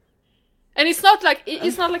 And it's not like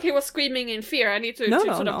he was screaming in fear. I need to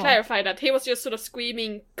sort of clarify that. He was just sort of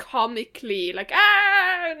screaming comically, like,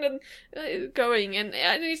 ah, and then going, and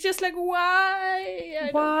it's just like, why?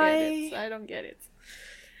 I don't get it.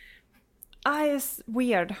 It's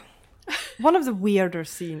weird. One of the weirder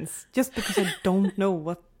scenes, just because I don't know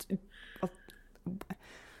what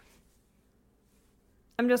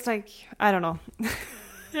I'm just like, I don't know.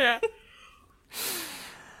 Yeah.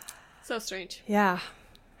 So strange. Yeah.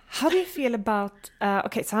 How do you feel about...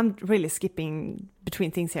 okay, so I'm really skipping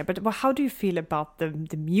between things here, but how do you feel about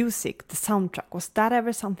the music, the soundtrack? Was that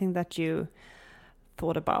ever something that you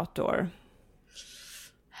thought about, or...?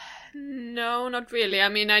 No, not really. I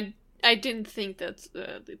mean, I didn't think that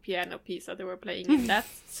the piano piece that they were playing in that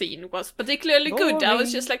scene was particularly good. I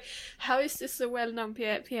was just like, how is this a well-known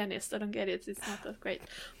pianist? I don't get it. It's not that great.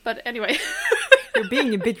 But anyway. You're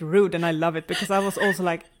being a bit rude, and I love it, because I was also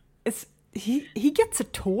like, he gets a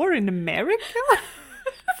tour in America?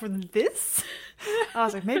 for this. I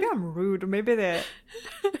was like, maybe I'm rude, or maybe the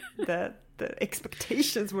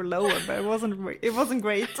expectations were lower, but it wasn't great.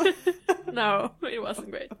 No, it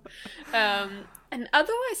wasn't great. And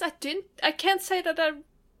otherwise, I can't say that I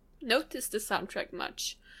noticed the soundtrack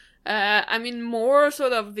much. I mean, more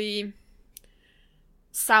sort of the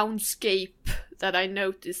soundscape that I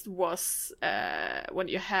noticed was when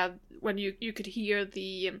you could hear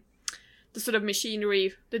the sort of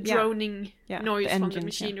machinery, the droning noise the engines, from the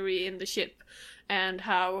machinery in the ship, and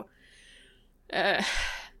how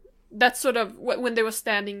that sort of when they were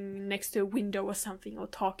standing next to a window or something or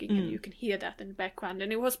talking, and you can hear that in the background,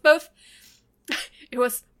 and it was both. It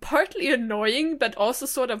was partly annoying, but also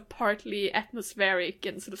sort of partly atmospheric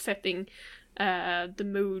and sort of setting the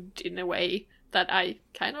mood in a way that I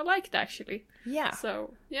kind of liked, actually. Yeah.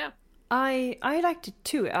 So, yeah. I liked it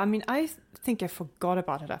too. I mean, I think I forgot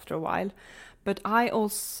about it after a while, but I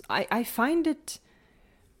find it,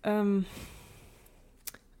 I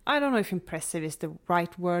don't know if impressive is the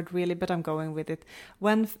right word really, but I'm going with it.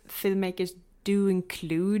 When filmmakers do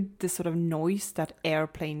include the sort of noise that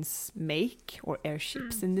airplanes make, or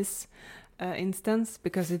airships in this instance,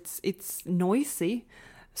 because it's noisy.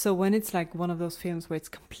 So when it's like one of those films where it's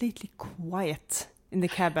completely quiet in the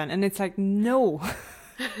cabin, and it's like, no,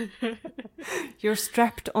 you're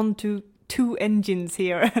strapped onto 2 engines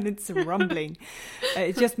here and it's rumbling.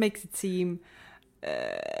 It just makes it seem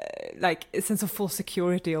like a sense of full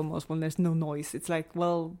security almost when there's no noise. It's like,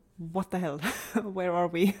 well, what the hell? Where are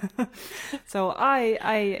we? So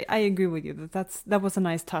I agree with you that was a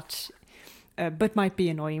nice touch, but might be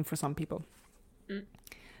annoying for some people.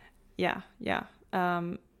 Yeah.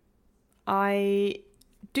 I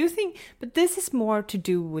do think, but this is more to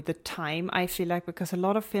do with the time, I feel like, because a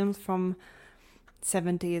lot of films from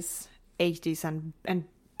 70s, 80s and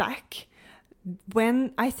back,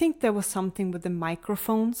 when I think there was something with the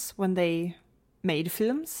microphones when they made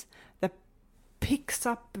films that picks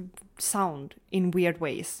up sound in weird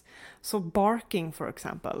ways. So barking, for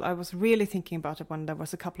example, I was really thinking about it when there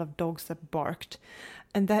was a couple of dogs that barked,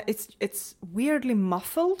 and that it's weirdly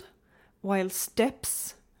muffled, while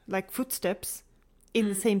steps, like footsteps in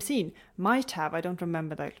the same scene, might have, I don't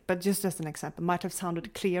remember that, but just as an example, might have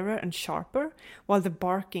sounded clearer and sharper, while the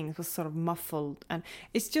barking was sort of muffled. And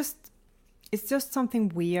it's just something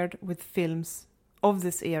weird with films of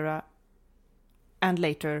this era and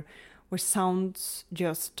later, where sounds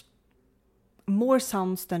just, more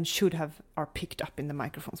sounds than should have are picked up in the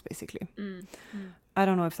microphones, basically. I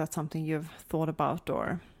don't know if that's something you've thought about,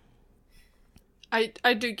 or...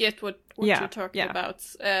 I do get what you're talking about.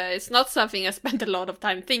 It's not something I spent a lot of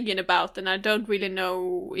time thinking about, and I don't really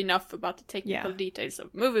know enough about the technical details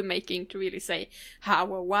of movie making to really say how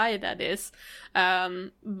or why that is.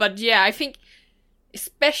 But yeah, I think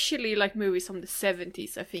especially like movies from the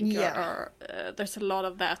 70s, I think are there's a lot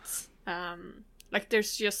of that. Like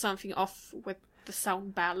there's just something off with the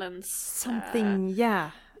sound balance.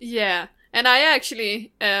 Yeah. And I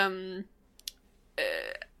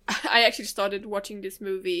actually started watching this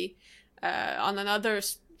movie on another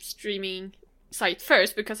streaming site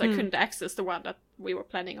first, because I couldn't access the one that we were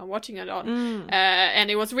planning on watching it on. And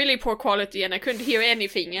it was really poor quality and I couldn't hear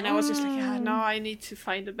anything. And I was just like, no, I need to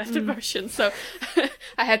find a better version. So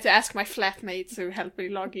I had to ask my flatmate to help me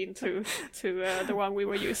log into the one we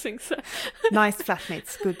were using. So. Nice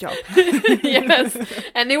flatmates. Good job. Yes.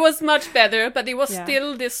 And it was much better, but it was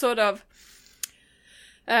still this sort of...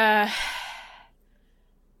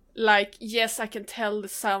 like, yes, I can tell the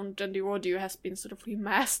sound and the audio has been sort of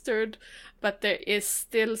remastered, but there is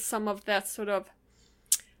still some of that sort of...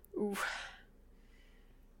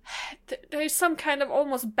 there is some kind of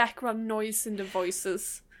almost background noise in the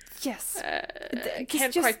voices. Yes. I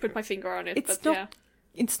can't quite put my finger on it,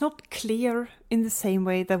 It's not clear in the same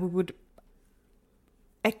way that we would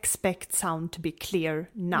expect sound to be clear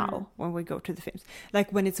now when we go to the films,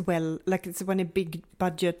 like when it's when a big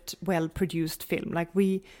budget, well produced film, like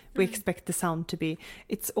we expect the sound to be.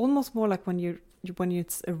 It's almost more like when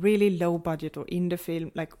it's a really low budget or indie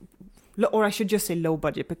film, like, or I should just say low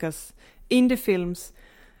budget, because indie films,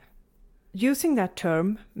 using that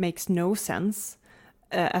term makes no sense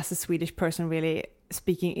as a Swedish person really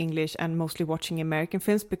speaking English and mostly watching American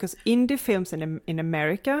films, because indie films in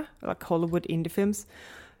America, like Hollywood indie films,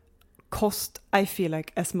 cost, I feel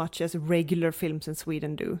like, as much as regular films in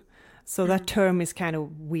Sweden do. So that term is kind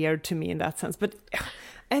of weird to me in that sense. But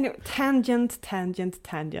anyway, tangent.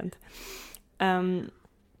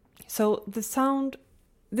 So the sound,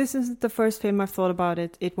 this isn't the first film I've thought about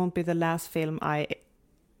it. It won't be the last film I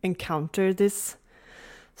encounter this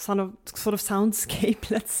sort of soundscape,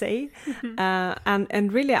 let's say.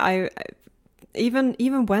 And really,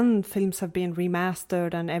 even when films have been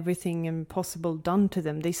remastered and everything impossible done to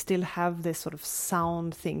them, they still have this sort of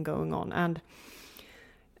sound thing going on. And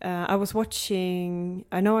I was watching,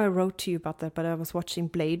 I know I wrote to you about that, but I was watching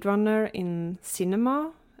Blade Runner in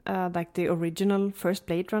cinema, like the original first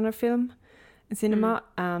Blade Runner film in cinema,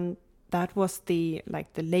 and that was the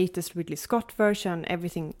latest Ridley Scott version,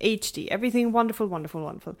 everything HD, everything wonderful, wonderful,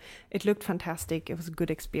 wonderful. It looked fantastic. It was a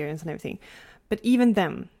good experience and everything. But even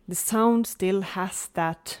then, the sound still has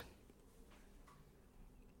that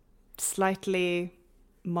slightly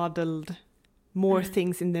muddled, more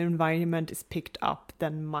things in the environment is picked up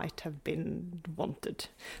than might have been wanted.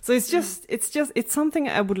 So it's something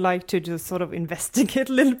I would like to just sort of investigate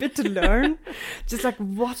a little bit to learn. Just like,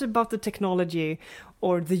 what about the technology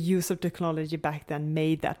or the use of technology back then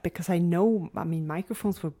made that? Because I mean,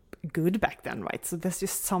 microphones were good back then, right? So there's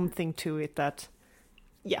just something to it that,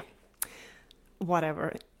 yeah,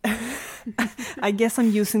 whatever. I guess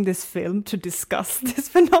I'm using this film to discuss this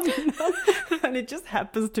phenomenon, and it just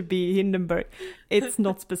happens to be Hindenburg. It's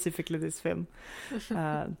not specifically this film.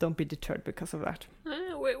 Don't be deterred because of that.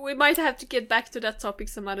 We might have to get back to that topic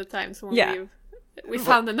some other times when we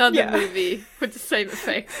found another movie with the same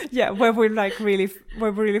effect. Yeah, where we're like really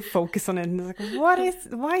focus on it and like,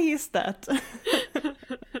 why is that?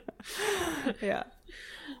 Yeah.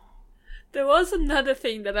 There was another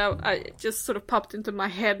thing that I just sort of popped into my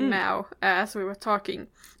head now as we were talking,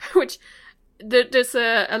 which there's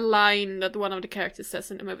a line that one of the characters says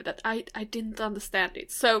in the movie that I didn't understand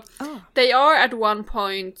it. So they are at one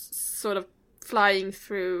point sort of flying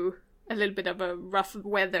through a little bit of a rough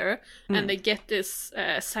weather, and they get this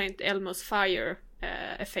St. Elmo's fire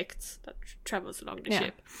effect that travels along the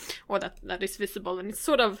ship, or that is visible, and it's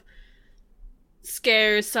sort of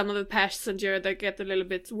scares some of the passenger that get a little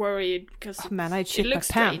bit worried because it looks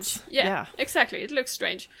strange. Yeah, exactly. It looks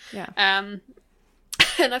strange. Yeah. And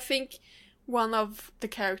I think one of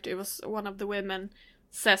the women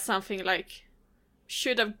says something like,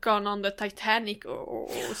 should have gone on the Titanic or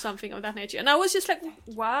something of that nature. And I was just like,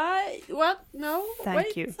 why? What? No?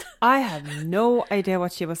 Thank you. I have no idea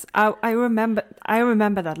what she was. I remember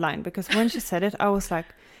that line because when she said it, I was like,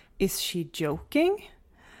 is she joking?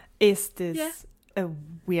 Is this a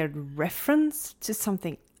weird reference to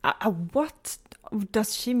something? What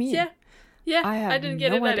does she mean? Yeah, I didn't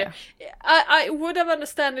get it either. I would have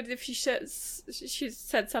understood it if she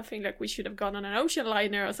said something like we should have gone on an ocean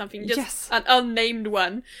liner or something, just an unnamed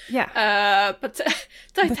one. Yeah. But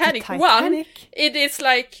Titanic 1, it is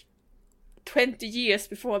like 20 years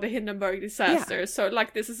before the Hindenburg disaster. So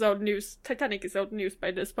like this is old news. Titanic is old news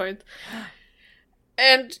by this point.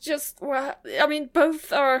 And just, well, I mean,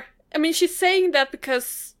 both are... I mean, she's saying that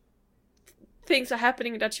because things are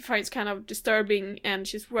happening that she finds kind of disturbing and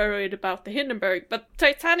she's worried about the Hindenburg. But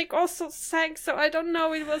Titanic also sank, so I don't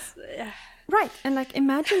know, it was... Right, and like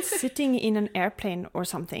imagine sitting in an airplane or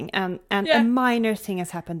something and a minor thing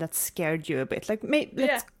has happened that scared you a bit. Like,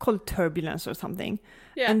 let's call it turbulence or something.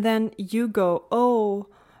 Yeah. And then you go, oh...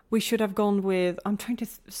 We should have gone with... I'm trying to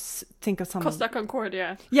think of something. Costa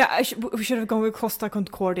Concordia. Yeah, we should have gone with Costa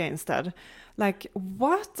Concordia instead. Like,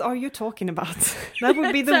 what are you talking about? That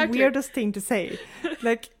would be the weirdest thing to say.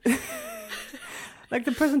 Like, like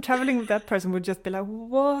the person traveling with that person would just be like,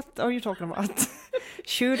 what are you talking about?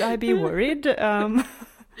 Should I be worried? It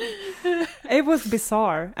was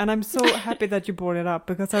bizarre. And I'm so happy that you brought it up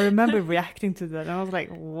because I remember reacting to that. And I was like,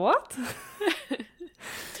 what?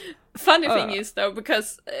 Funny thing is though,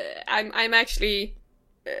 because I'm actually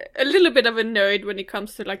a little bit of a nerd when it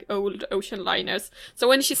comes to like old ocean liners. So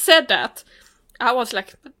when she said that, I was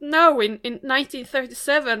like, no, in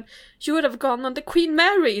 1937 you would have gone on the Queen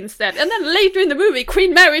Mary instead. And then later in the movie,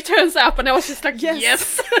 Queen Mary turns up, and I was just like,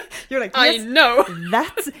 yes. You're like, yes, I know.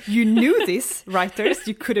 You knew this, writers.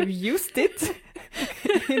 You could have used it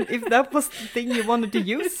if that was the thing you wanted to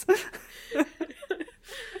use.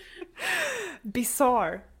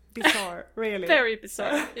 Bizarre, really. Very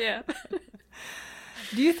bizarre, yeah.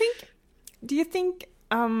 Do you think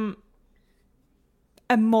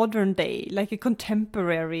a modern day, like a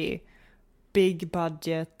contemporary big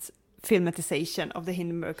budget filmatization of the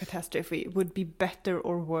Hindenburg catastrophe would be better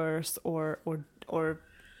or worse or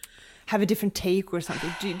have a different take or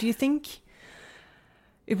something? Do you think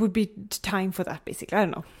it would be time for that, basically? I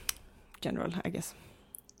don't know. General, I guess.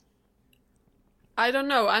 I don't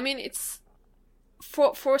know. I mean, it's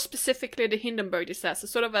for specifically the Hindenburg disaster,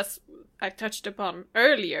 sort of as I touched upon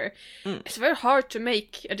earlier, it's very hard to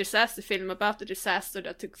make a disaster film about a disaster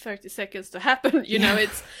that took 30 seconds to happen. You know,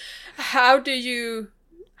 it's how do you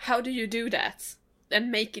do that?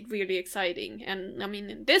 and make it really exciting. And I mean,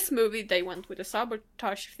 in this movie, they went with a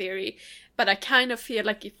sabotage theory, but I kind of feel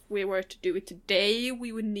like if we were to do it today,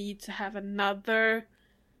 we would need to have another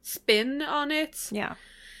spin on it. Yeah.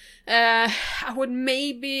 I wouldn't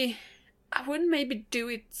maybe do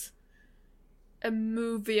it a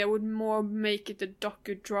movie. I would more make it a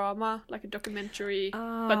docudrama, like a documentary,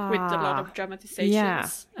 but with a lot of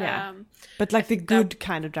dramatizations. Yeah. But like the good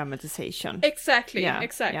kind of dramatization. Exactly. Yeah,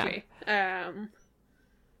 Exactly. I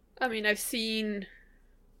mean, I've seen.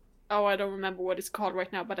 Oh, I don't remember what it's called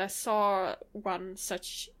right now, but I saw one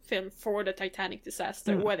such film for the Titanic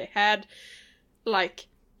disaster where they had like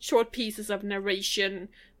short pieces of narration,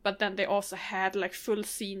 but then they also had like full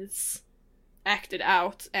scenes acted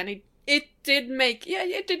out, and it did make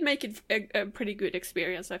it a pretty good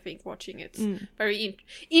experience, I think, watching it. Very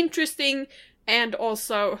interesting and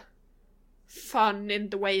also fun in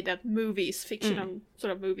the way that fictional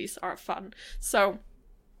sort of movies are fun. So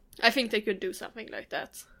I think they could do something like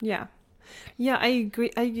that. Yeah, I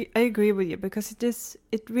agree. I agree with you, because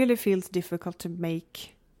it really feels difficult to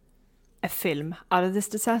make a film out of this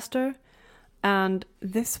disaster, and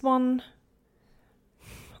this one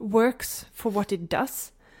works for what it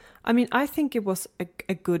does. I mean, I think it was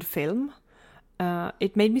a good film.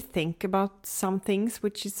 It made me think about some things,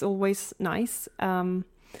 which is always nice.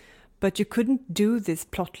 But you couldn't do this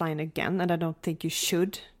plotline again, and I don't think you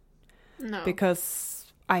should. No.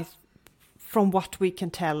 Because from what we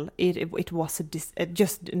can tell, it was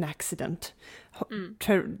just an accident.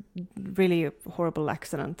 Really horrible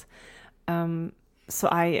accident. So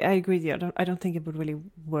I agree with you. I don't think it would really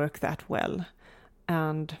work that well.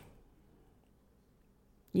 And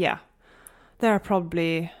yeah, there are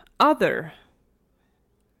probably other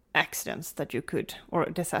accidents that you could, or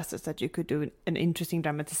disasters that you could do an interesting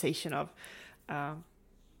dramatization of. And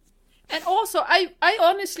also, I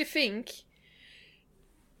honestly think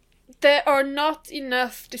there are not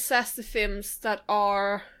enough disaster films that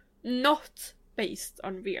are not based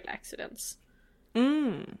on real accidents.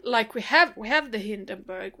 Like we have the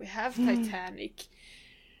Hindenburg, we have Titanic,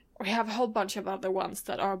 we have a whole bunch of other ones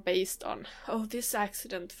that are based on, this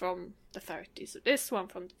accident from the 30s, or this one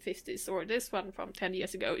from the 50s, or this one from 10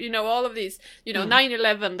 years ago. You know, all of these,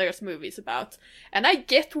 9/11 there's movies about. And I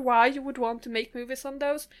get why you would want to make movies on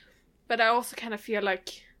those, but I also kind of feel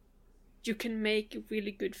like you can make a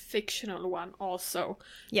really good fictional one also.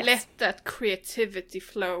 Yes. Let that creativity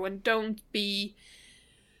flow, and don't be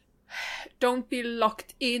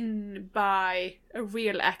locked in by a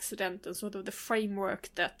real accident and sort of the framework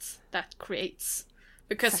that creates.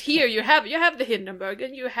 Because here you have the Hindenburg,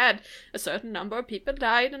 and you had a certain number of people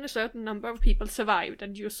died and a certain number of people survived,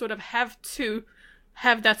 and you sort of have to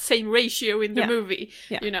have that same ratio in the movie,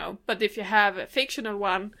 But if you have a fictional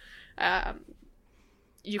one,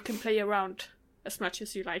 you can play around as much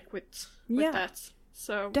as you like with that.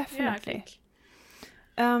 So definitely.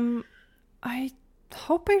 I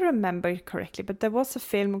hope I remember correctly, but there was a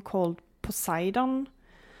film called Poseidon.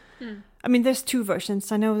 I mean, there's two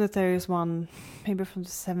versions. I know that there is one maybe from the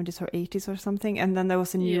 70s or 80s or something, and then there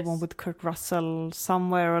was a new one with Kurt Russell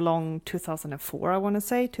somewhere along 2004, I want to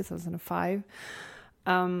say, 2005.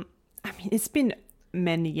 I mean, it's been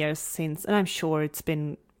many years since, and I'm sure it's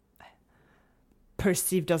been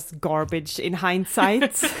perceived as garbage in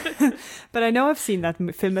hindsight. But I know I've seen that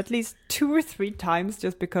film at least 2 or 3 times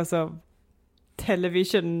just because of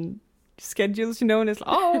television schedules, and it's like,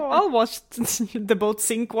 I'll watch the boat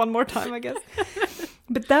sink one more time, I guess.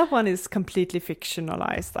 But that one is completely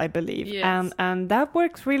fictionalized, I believe. Yes. And that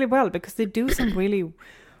works really well because they do some really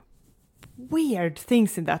weird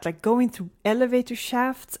things in that, like going through elevator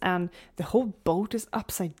shafts, and the whole boat is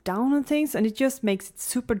upside down and things, and it just makes it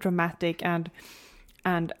super dramatic and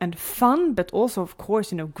fun, but also, of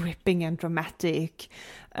course, gripping and dramatic.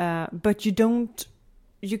 But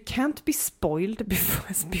you can't be spoiled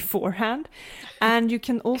beforehand, and you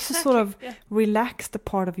can also sort of relax the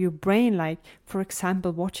part of your brain, like, for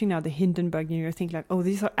example, watching now the Hindenburg, and you're thinking like,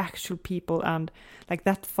 these are actual people, and like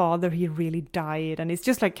that father, he really died, and it's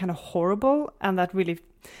just like kind of horrible, and that really,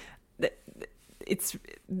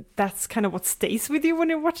 that's kind of what stays with you when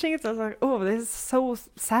you're watching it. I was like, this is so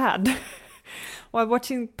sad. While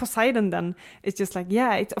watching Poseidon, then it's just like,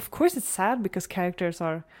 of course it's sad because characters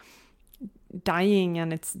are dying,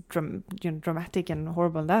 and it's dramatic and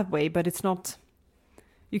horrible that way, but it's not,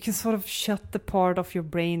 you can sort of shut the part of your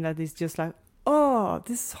brain that is just like,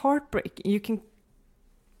 this is heartbreaking. You can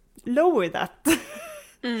lower that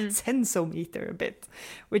sensometer a bit,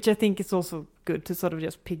 which I think is also good to sort of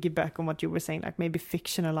just piggyback on what you were saying, like maybe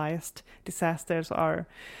fictionalized disasters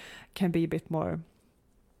can be a bit more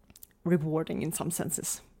rewarding in some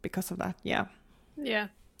senses because of that. Yeah.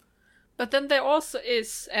 But then there also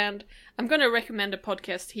is, and I'm going to recommend a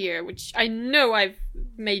podcast here, which I know I've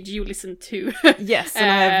made you listen to. Yes,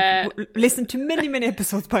 and I have listened to many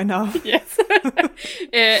episodes by now. Yes.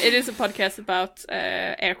 It is a podcast about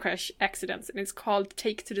air crash accidents, and it's called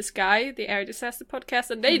Take to the Sky, the air disaster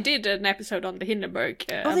podcast, and they did an episode on the Hindenburg,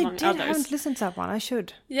 among They did? others. I haven't listened to that one. I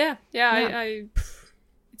should. Yeah.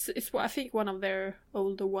 It's I think one of their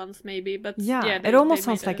older ones maybe, but it almost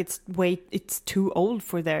sounds like it's too old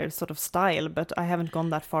for their sort of style, but I haven't gone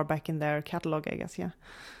that far back in their catalog, I guess. Yeah.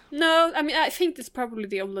 No, I mean I think it's probably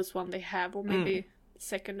the oldest one they have, or maybe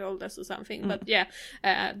second oldest or something. But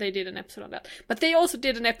they did an episode on that. But they also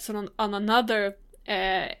did an episode on another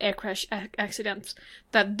air crash accident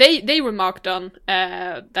that they remarked on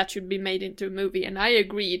that should be made into a movie, and I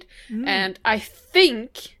agreed. And I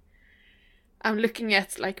think I'm looking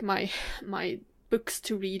at like my books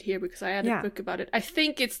to read here because I had a book about it. I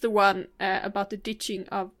think it's the one about the ditching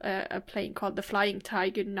of a plane called the Flying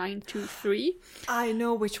Tiger 923. I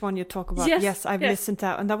know which one you talk about. Yes, I've listened to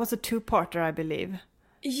that, and that was a two-parter, I believe.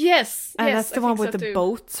 Yes, and that's the one with the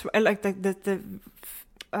boats, like the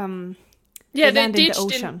they ditched the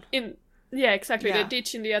ocean. in exactly. They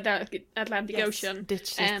ditched in the Atlantic Ocean,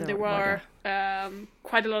 and there were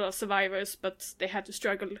quite a lot of survivors, but they had to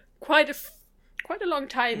struggle quite a long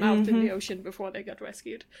time out in the ocean before they got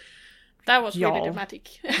rescued. That was really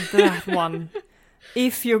dramatic. That one.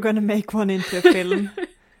 If you're going to make one into a film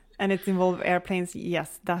and it involves airplanes,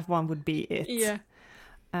 yes, that one would be it. Yeah.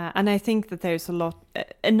 And I think that there's a lot,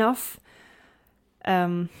 enough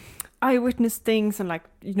eyewitness things and like,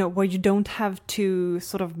 where you don't have to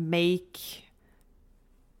sort of make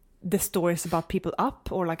the stories about people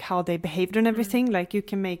up or like how they behaved and everything. Like you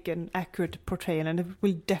can make an accurate portrayal and it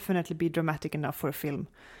will definitely be dramatic enough for a film.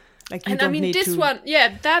 Like you don't need to... one,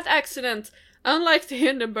 that accident, unlike the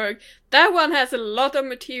Hindenburg, that one has a lot of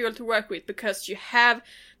material to work with because you have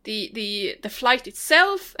the flight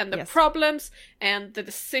itself and the problems and the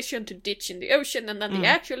decision to ditch in the ocean and then the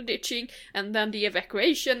actual ditching and then the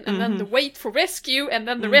evacuation and then the wait for rescue and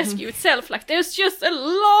then the rescue itself. Like there's just a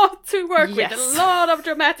lot to work with, a lot of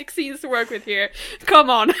dramatic scenes to work with here. Come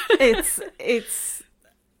on. it's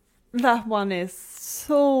that one is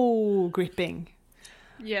so gripping.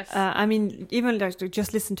 Yes. I mean, even like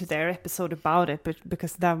just listen to their episode about it, but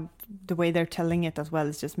because the way they're telling it as well,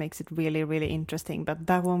 it just makes it really, really interesting. But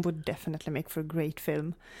that one would definitely make for a great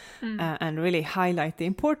film, and really highlight the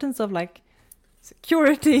importance of like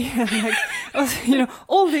security and like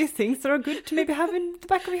all these things that are good to maybe have in the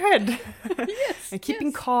back of your head. Yes. And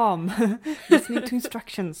keeping calm, listening to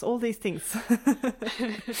instructions, all these things.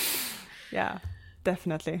 Yeah,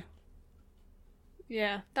 definitely.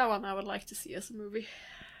 Yeah, that one I would like to see as a movie.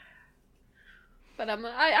 But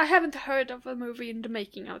I haven't heard of a movie in the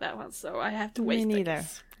making of that one, so I have to wait. Me neither.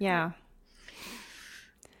 Yeah.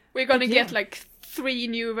 We're gonna get like 3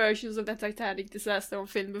 new versions of the Titanic disaster on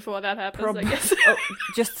film before that happens, I guess.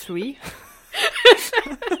 Just 3?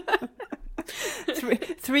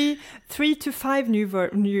 3 to 5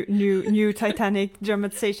 new Titanic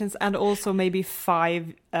dramatizations, and also maybe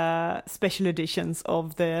 5 special editions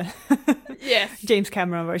of the James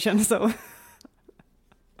Cameron version. So,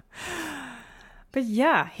 but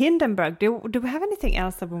yeah, Hindenburg. Do we have anything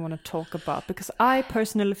else that we want to talk about? Because I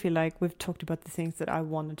personally feel like we've talked about the things that I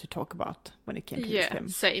wanted to talk about when it came to this film.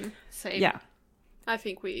 Same. Yeah, I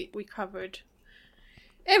think we covered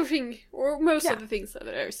everything or most of the things that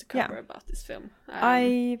there is to cover about this film.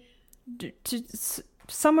 To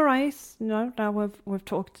summarize, now we've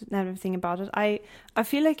talked everything about it. I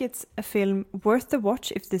feel like it's a film worth the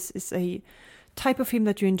watch if this is a type of film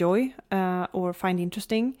that you enjoy or find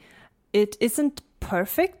interesting. It isn't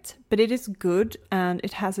perfect, but it is good, and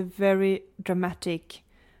it has a very dramatic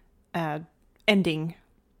ending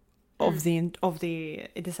of the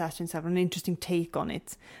disaster itself, an interesting take on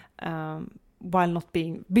it. While not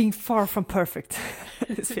being far from perfect,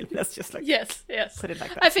 this film. Let's just like yes, put it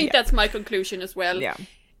like that. I think that's my conclusion as well. Yeah,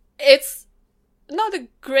 it's not a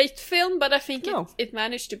great film, but I think it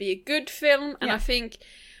managed to be a good film, and I think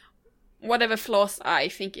whatever flaws I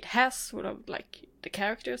think it has, sort of like the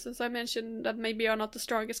characters, as I mentioned, that maybe are not the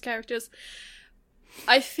strongest characters.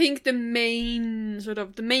 I think the main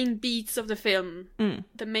beats of the film,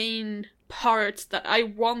 the main parts that I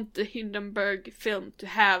want the Hindenburg film to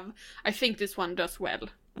have, I think this one does well.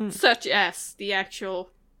 Such as the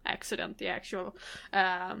actual accident, the actual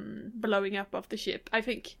blowing up of the ship. I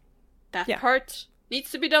think that part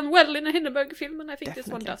needs to be done well in a Hindenburg film, and I think this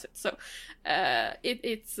one does it. So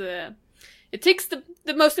it ticks the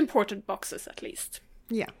most important boxes, at least.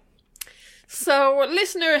 Yeah. So,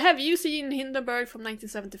 listener, have you seen Hindenburg from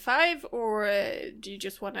 1975, or do you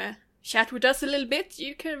just want to chat with us a little bit?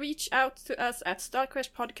 You can reach out to us at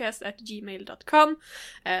starcrashpodcast@gmail.com.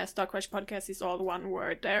 Starcrashpodcast is all one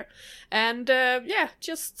word there. And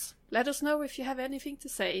just let us know if you have anything to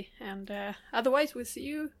say. And otherwise, we'll see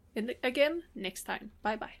you again next time.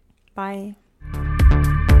 Bye-bye. Bye.